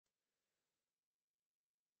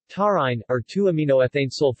Taurine, or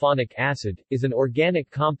 2-aminoethane sulfonic acid, is an organic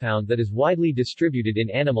compound that is widely distributed in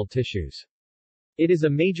animal tissues. It is a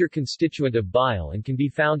major constituent of bile and can be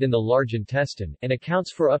found in the large intestine, and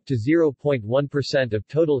accounts for up to 0.1% of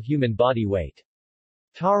total human body weight.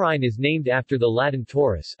 Taurine is named after the Latin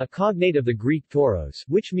taurus, a cognate of the Greek tauros,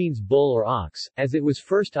 which means bull or ox, as it was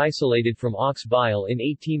first isolated from ox bile in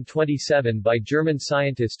 1827 by German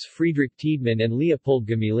scientists Friedrich Tiedemann and Leopold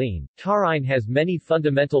Gmelin. Taurine has many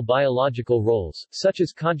fundamental biological roles, such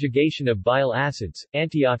as conjugation of bile acids,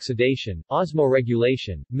 antioxidation,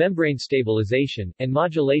 osmoregulation, membrane stabilization, and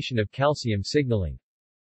modulation of calcium signaling.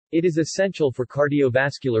 It is essential for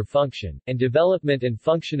cardiovascular function, and development and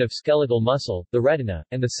function of skeletal muscle, the retina,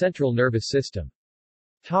 and the central nervous system.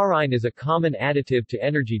 Taurine is a common additive to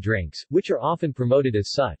energy drinks, which are often promoted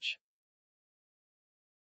as such.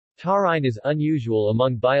 Taurine is unusual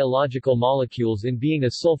among biological molecules in being a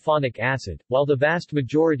sulfonic acid, while the vast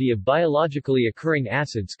majority of biologically occurring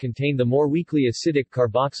acids contain the more weakly acidic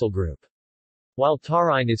carboxyl group. While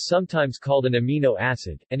taurine is sometimes called an amino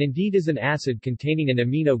acid, and indeed is an acid containing an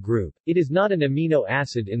amino group, it is not an amino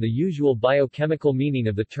acid in the usual biochemical meaning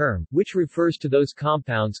of the term, which refers to those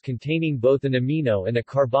compounds containing both an amino and a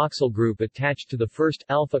carboxyl group attached to the first,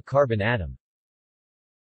 alpha carbon atom.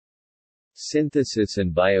 Synthesis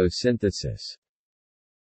and biosynthesis.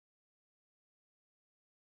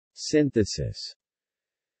 Synthesis.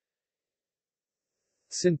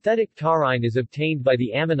 Synthetic taurine is obtained by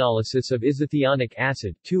the aminolysis of isothionic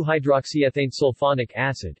acid, 2-hydroxyethane sulfonic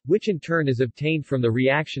acid, which in turn is obtained from the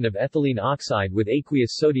reaction of ethylene oxide with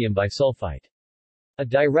aqueous sodium bisulfite. A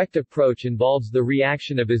direct approach involves the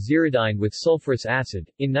reaction of aziridine with sulfurous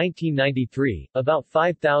acid. In 1993, about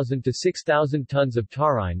 5,000 to 6,000 tons of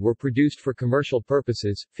taurine were produced for commercial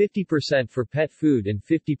purposes, 50% for pet food and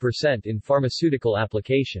 50% in pharmaceutical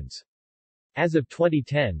applications. As of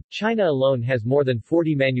 2010, China alone has more than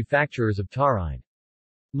 40 manufacturers of taurine.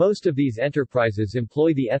 Most of these enterprises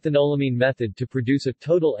employ the ethanolamine method to produce a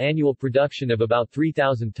total annual production of about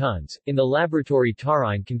 3,000 tons. In the laboratory,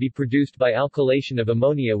 taurine can be produced by alkylation of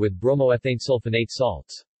ammonia with bromoethane sulfonate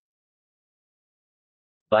salts.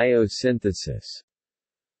 Biosynthesis.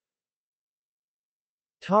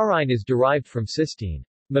 Taurine is derived from cysteine.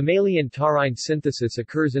 Mammalian taurine synthesis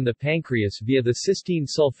occurs in the pancreas via the cysteine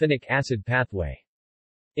sulfonic acid pathway.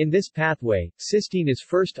 In this pathway, cysteine is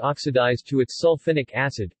first oxidized to its sulfonic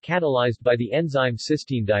acid, catalyzed by the enzyme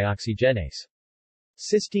cysteine dioxygenase.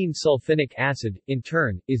 Cysteine sulfonic acid, in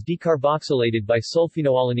turn, is decarboxylated by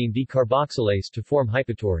sulfinoalanine decarboxylase to form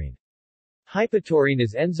hypotaurine. Hypotaurine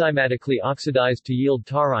is enzymatically oxidized to yield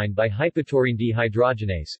taurine by hypotaurine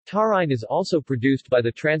dehydrogenase. Taurine is also produced by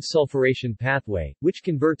the transsulfuration pathway, which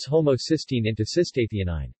converts homocysteine into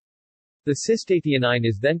cystathionine. The cystathionine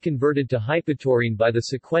is then converted to hypotaurine by the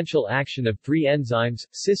sequential action of three enzymes,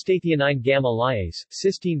 cystathionine gamma lyase,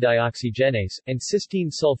 cysteine dioxygenase, and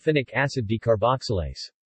cysteine sulfonic acid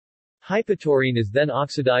decarboxylase. Hypotaurine is then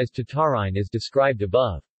oxidized to taurine as described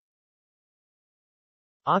above.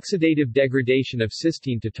 Oxidative degradation of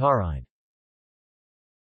cysteine to taurine.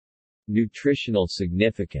 Nutritional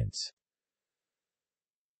significance.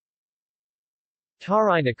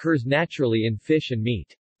 Taurine occurs naturally in fish and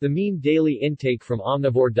meat. The mean daily intake from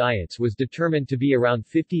omnivore diets was determined to be around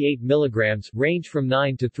 58 mg, range from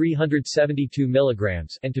 9 to 372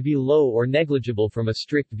 mg, and to be low or negligible from a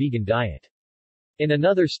strict vegan diet. In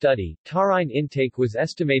another study, taurine intake was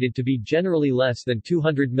estimated to be generally less than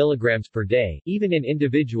 200 mg per day, even in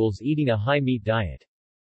individuals eating a high-meat diet.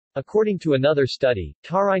 According to another study,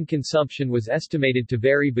 taurine consumption was estimated to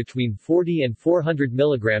vary between 40 and 400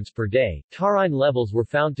 mg per day. Taurine levels were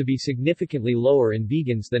found to be significantly lower in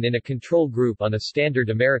vegans than in a control group on a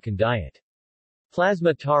standard American diet.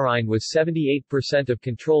 Plasma taurine was 78% of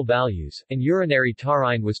control values, and urinary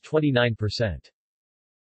taurine was 29%.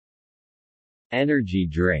 Energy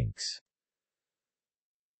drinks.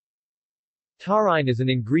 Taurine is an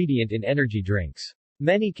ingredient in energy drinks.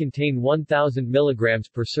 Many contain 1,000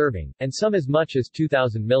 mg per serving, and some as much as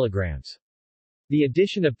 2,000 mg. The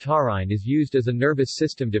addition of taurine is used as a nervous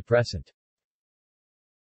system depressant.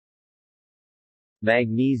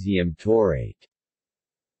 Magnesium taurate.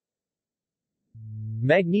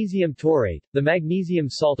 Magnesium taurate, the magnesium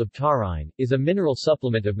salt of taurine, is a mineral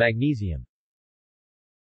supplement of magnesium.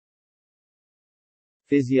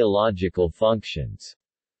 Physiological functions.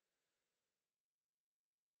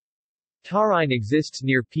 Taurine exists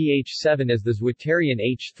near pH 7 as the zwitterion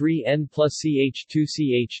H3N plus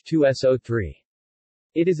CH2CH2SO3.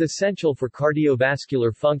 It is essential for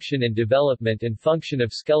cardiovascular function and development and function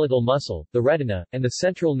of skeletal muscle, the retina, and the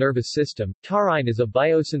central nervous system. Taurine is a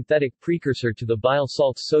biosynthetic precursor to the bile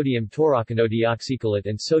salts sodium taurocanodeoxycholate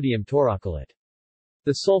and sodium taurocholate.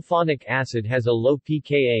 The sulfonic acid has a low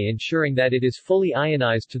pKa, ensuring that it is fully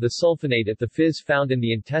ionized to the sulfonate at the Phys found in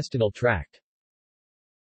the intestinal tract.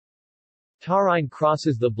 Taurine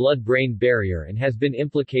crosses the blood-brain barrier and has been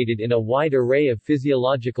implicated in a wide array of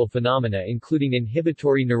physiological phenomena including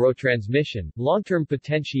inhibitory neurotransmission, long-term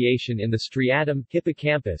potentiation in the striatum,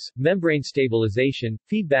 hippocampus, membrane stabilization,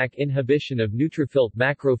 feedback inhibition of neutrophil,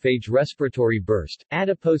 macrophage respiratory burst,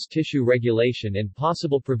 adipose tissue regulation and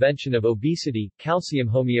possible prevention of obesity, calcium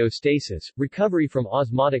homeostasis, recovery from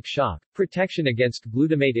osmotic shock, protection against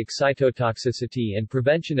glutamate excitotoxicity and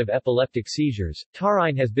prevention of epileptic seizures.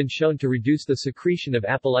 Taurine has been shown to reduce the secretion of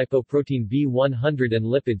apolipoprotein B100 and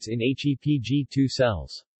lipids in HEPG2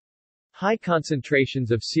 cells. High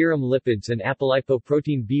concentrations of serum lipids and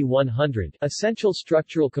apolipoprotein B100, essential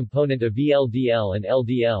structural component of VLDL and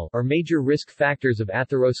LDL, are major risk factors of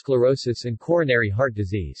atherosclerosis and coronary heart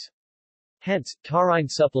disease. Hence, taurine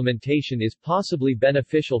supplementation is possibly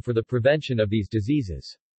beneficial for the prevention of these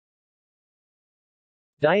diseases.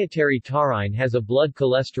 Dietary taurine has a blood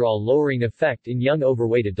cholesterol-lowering effect in young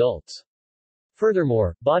overweight adults.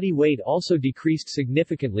 Furthermore, body weight also decreased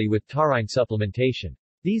significantly with taurine supplementation.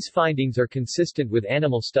 These findings are consistent with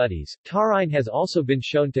animal studies. Taurine has also been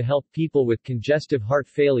shown to help people with congestive heart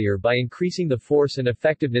failure by increasing the force and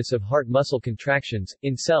effectiveness of heart muscle contractions.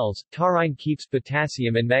 In cells, taurine keeps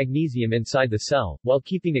potassium and magnesium inside the cell, while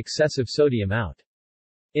keeping excessive sodium out.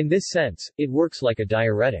 In this sense, it works like a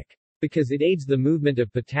diuretic. Because it aids the movement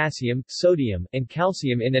of potassium, sodium, and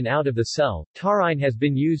calcium in and out of the cell, taurine has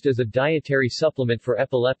been used as a dietary supplement for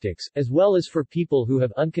epileptics, as well as for people who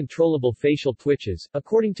have uncontrollable facial twitches.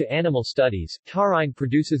 According to animal studies, taurine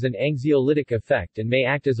produces an anxiolytic effect and may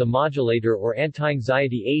act as a modulator or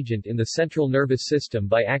anti-anxiety agent in the central nervous system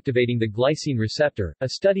by activating the glycine receptor. A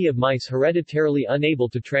study of mice hereditarily unable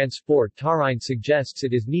to transport taurine suggests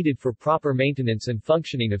it is needed for proper maintenance and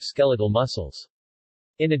functioning of skeletal muscles.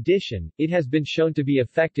 In addition, it has been shown to be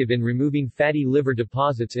effective in removing fatty liver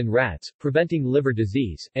deposits in rats, preventing liver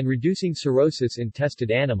disease, and reducing cirrhosis in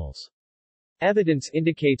tested animals. Evidence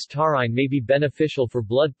indicates taurine may be beneficial for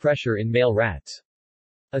blood pressure in male rats.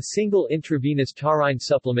 A single intravenous taurine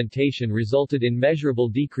supplementation resulted in measurable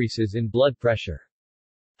decreases in blood pressure.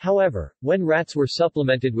 However, when rats were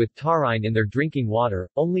supplemented with taurine in their drinking water,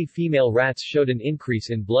 only female rats showed an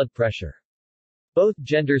increase in blood pressure. Both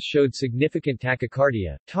genders showed significant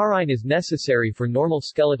tachycardia. Taurine is necessary for normal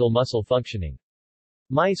skeletal muscle functioning.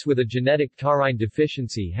 Mice with a genetic taurine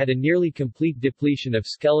deficiency had a nearly complete depletion of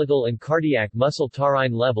skeletal and cardiac muscle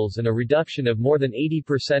taurine levels and a reduction of more than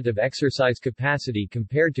 80% of exercise capacity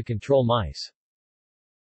compared to control mice.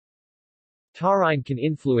 Taurine can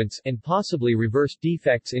influence, and possibly reverse,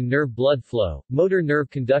 defects in nerve blood flow, motor nerve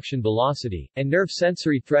conduction velocity, and nerve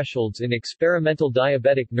sensory thresholds in experimental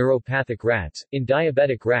diabetic neuropathic rats. In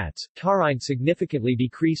diabetic rats, taurine significantly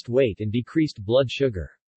decreased weight and decreased blood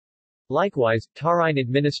sugar. Likewise, taurine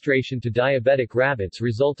administration to diabetic rabbits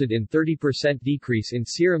resulted in 30% decrease in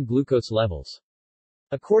serum glucose levels.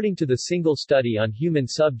 According to the single study on human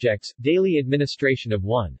subjects, daily administration of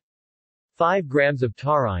 1.5 grams of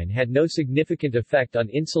taurine had no significant effect on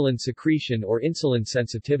insulin secretion or insulin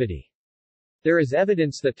sensitivity. There is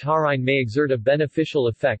evidence that taurine may exert a beneficial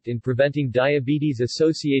effect in preventing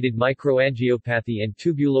diabetes-associated microangiopathy and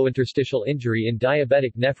tubulointerstitial injury in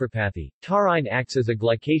diabetic nephropathy. Taurine acts as a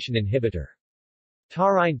glycation inhibitor.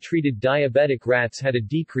 Taurine-treated diabetic rats had a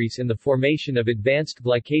decrease in the formation of advanced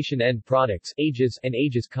glycation end products (AGEs) and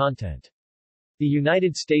AGEs content. The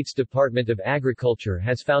United States Department of Agriculture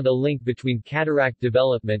has found a link between cataract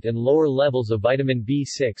development and lower levels of vitamin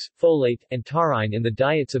B6, folate, and taurine in the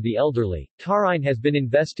diets of the elderly. Taurine has been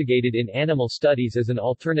investigated in animal studies as an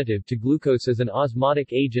alternative to glucose as an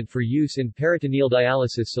osmotic agent for use in peritoneal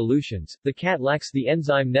dialysis solutions. The cat lacks the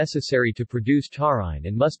enzyme necessary to produce taurine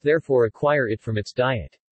and must therefore acquire it from its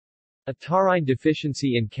diet. A taurine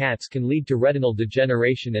deficiency in cats can lead to retinal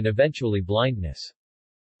degeneration and eventually blindness.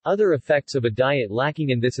 Other effects of a diet lacking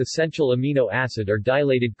in this essential amino acid are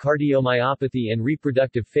dilated cardiomyopathy and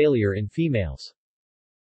reproductive failure in females.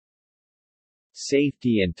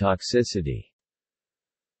 Safety and toxicity.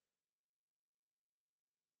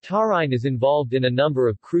 Taurine is involved in a number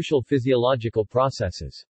of crucial physiological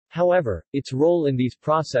processes. However, its role in these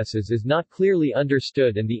processes is not clearly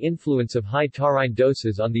understood and the influence of high taurine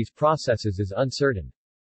doses on these processes is uncertain.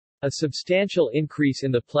 A substantial increase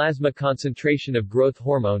in the plasma concentration of growth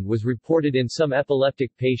hormone was reported in some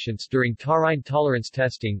epileptic patients during taurine tolerance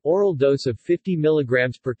testing, oral dose of 50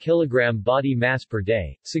 mg per kilogram body mass per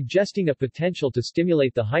day, suggesting a potential to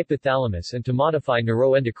stimulate the hypothalamus and to modify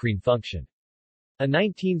neuroendocrine function. A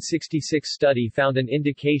 1966 study found an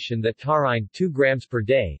indication that taurine 2 grams per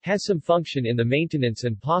day has some function in the maintenance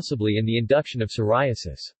and possibly in the induction of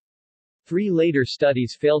psoriasis. 3 later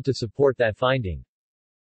studies failed to support that finding.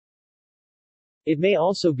 It may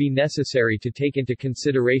also be necessary to take into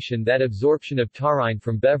consideration that absorption of taurine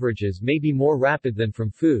from beverages may be more rapid than from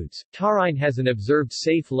foods. Taurine has an observed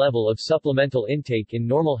safe level of supplemental intake in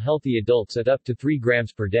normal healthy adults at up to 3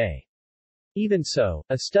 grams per day. Even so,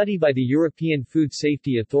 a study by the European Food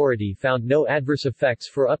Safety Authority found no adverse effects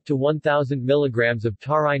for up to 1,000 mg of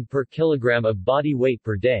taurine per kilogram of body weight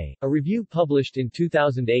per day. A review published in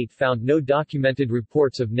 2008 found no documented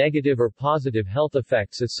reports of negative or positive health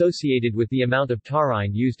effects associated with the amount of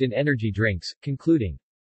taurine used in energy drinks, concluding,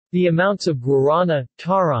 "The amounts of guarana,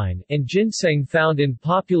 taurine, and ginseng found in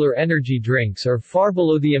popular energy drinks are far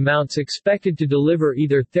below the amounts expected to deliver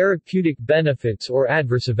either therapeutic benefits or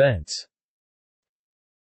adverse events."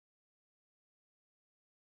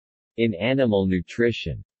 In animal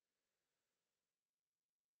nutrition,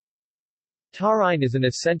 taurine is an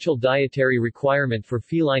essential dietary requirement for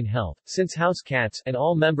feline health, since house cats and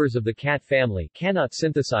all members of the cat family cannot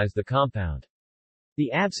synthesize the compound.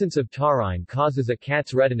 The absence of taurine causes a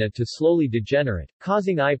cat's retina to slowly degenerate,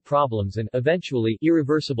 causing eye problems and, eventually,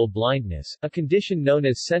 irreversible blindness, a condition known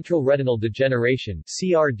as central retinal degeneration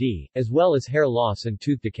 (CRD), as well as hair loss and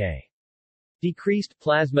tooth decay. Decreased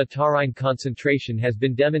plasma taurine concentration has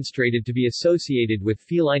been demonstrated to be associated with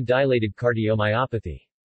feline dilated cardiomyopathy.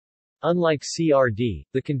 Unlike CRD,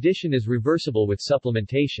 the condition is reversible with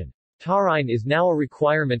supplementation. Taurine is now a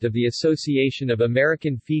requirement of the Association of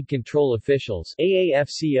American Feed Control Officials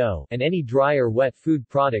 (AAFCO), and any dry or wet food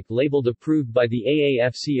product labeled approved by the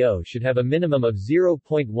AAFCO should have a minimum of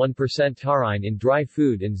 0.1% taurine in dry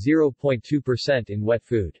food and 0.2% in wet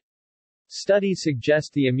food. Studies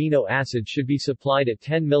suggest the amino acid should be supplied at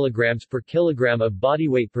 10 mg per kilogram of body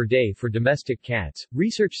weight per day for domestic cats.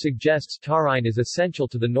 Research suggests taurine is essential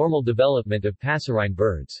to the normal development of passerine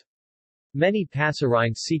birds. Many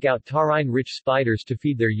passerines seek out taurine-rich spiders to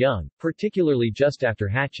feed their young, particularly just after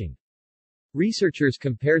hatching. Researchers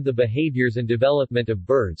compared the behaviors and development of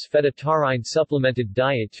birds fed a taurine-supplemented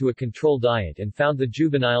diet to a control diet and found the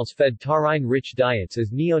juveniles fed taurine-rich diets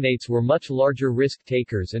as neonates were much larger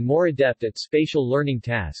risk-takers and more adept at spatial learning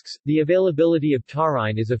tasks. The availability of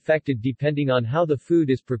taurine is affected depending on how the food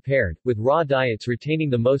is prepared, with raw diets retaining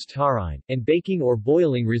the most taurine, and baking or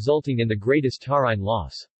boiling resulting in the greatest taurine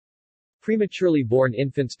loss. Prematurely born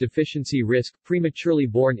infants deficiency risk. Prematurely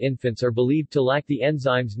born infants are believed to lack the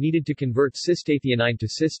enzymes needed to convert cystathionine to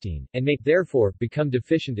cysteine, and may, therefore, become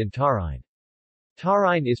deficient in taurine.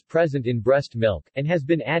 Taurine is present in breast milk, and has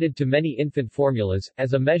been added to many infant formulas,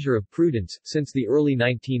 as a measure of prudence, since the early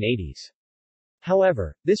 1980s.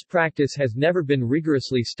 However, this practice has never been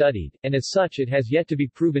rigorously studied, and as such it has yet to be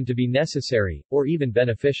proven to be necessary, or even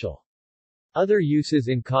beneficial. Other uses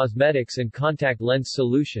in cosmetics and contact lens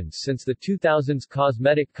solutions. Since the 2000s,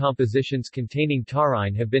 cosmetic compositions containing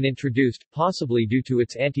taurine have been introduced, possibly due to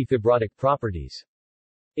its antifibrotic properties.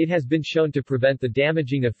 It has been shown to prevent the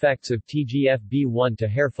damaging effects of TGF-B1 to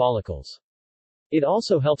hair follicles. It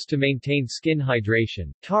also helps to maintain skin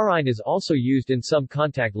hydration. Taurine is also used in some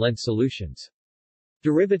contact lens solutions.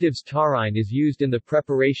 Derivatives. Taurine is used in the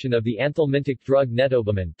preparation of the anthelmintic drug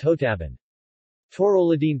netobimin, totabin,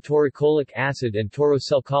 taurolidine taurocolic acid and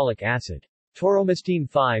taurocelcolic acid. Tauromastine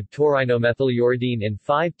 5-taurinomethyleuridine and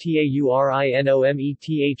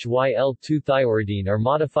 5-taurinomethyl-2-thioridine are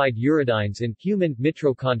modified uridines in human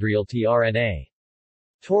mitochondrial tRNA.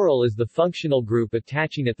 Taurol is the functional group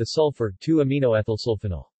attaching at the sulfur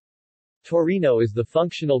 2-aminoethylsulfonyl. Taurino is the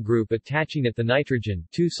functional group attaching at the nitrogen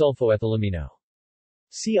 2-sulfoethylamino.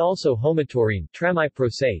 See also homotaurine,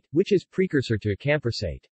 tramiprosate, which is precursor to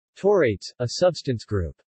acamprosate. Taurates, a substance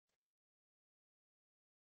group.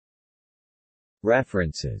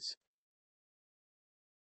 References.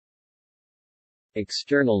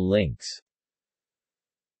 External links.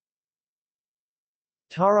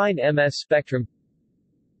 Taurine MS spectrum.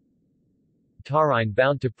 Taurine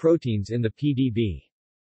bound to proteins in the PDB.